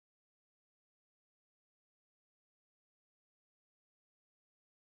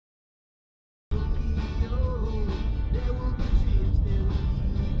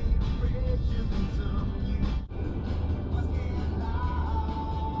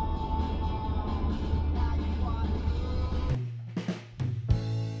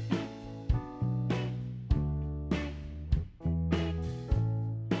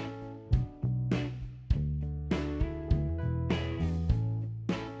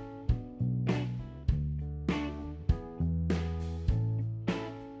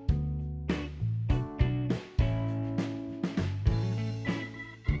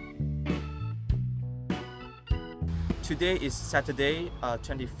today is Saturday,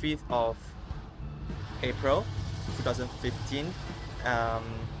 25th of April 2015. I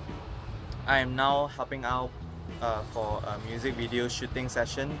am now helping out for a music video shooting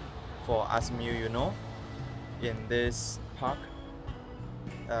session for Azmyl, you know, in this park.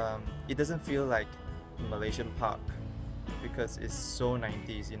 It doesn't feel like Malaysian park because it's so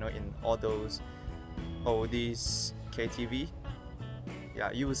 90s, you know, in all those oldies KTV. Yeah,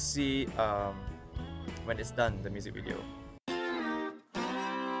 you will see when it's done, the music video.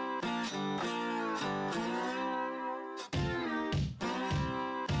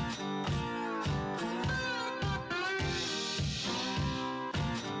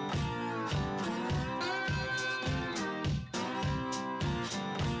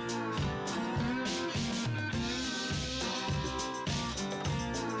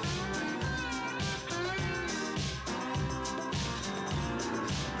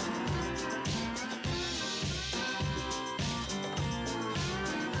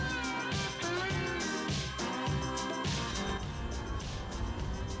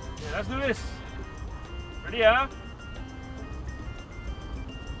 Let's do this. Ready, yeah?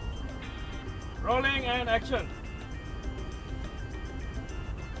 Rolling and action.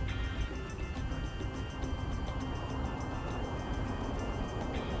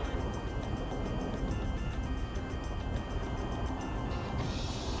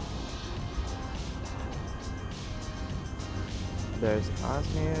 There's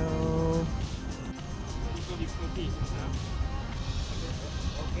Azmyl.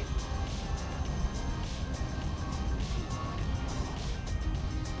 Okay.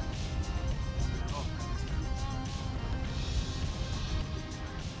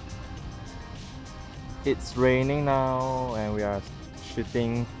 It's raining now and we are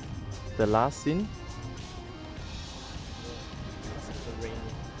shooting the last scene.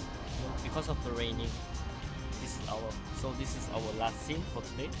 Because of the raining, this is our last scene for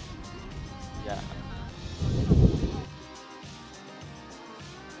today. Yeah.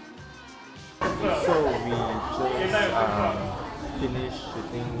 So we just finished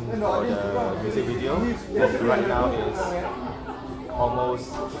shooting for the music video, and right now it's almost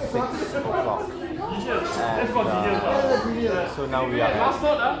 6 o'clock. And so now we are at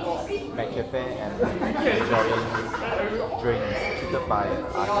McCafe and enjoying drinks treated by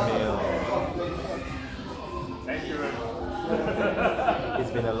Azmyl. Thank you very much.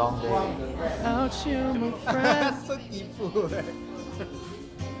 It's been a long day. Out you, my friend. So tipu.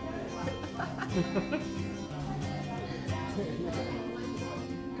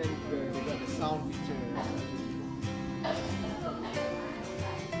 They got the sound feature.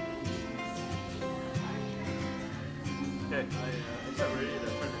 Okay, I accept already.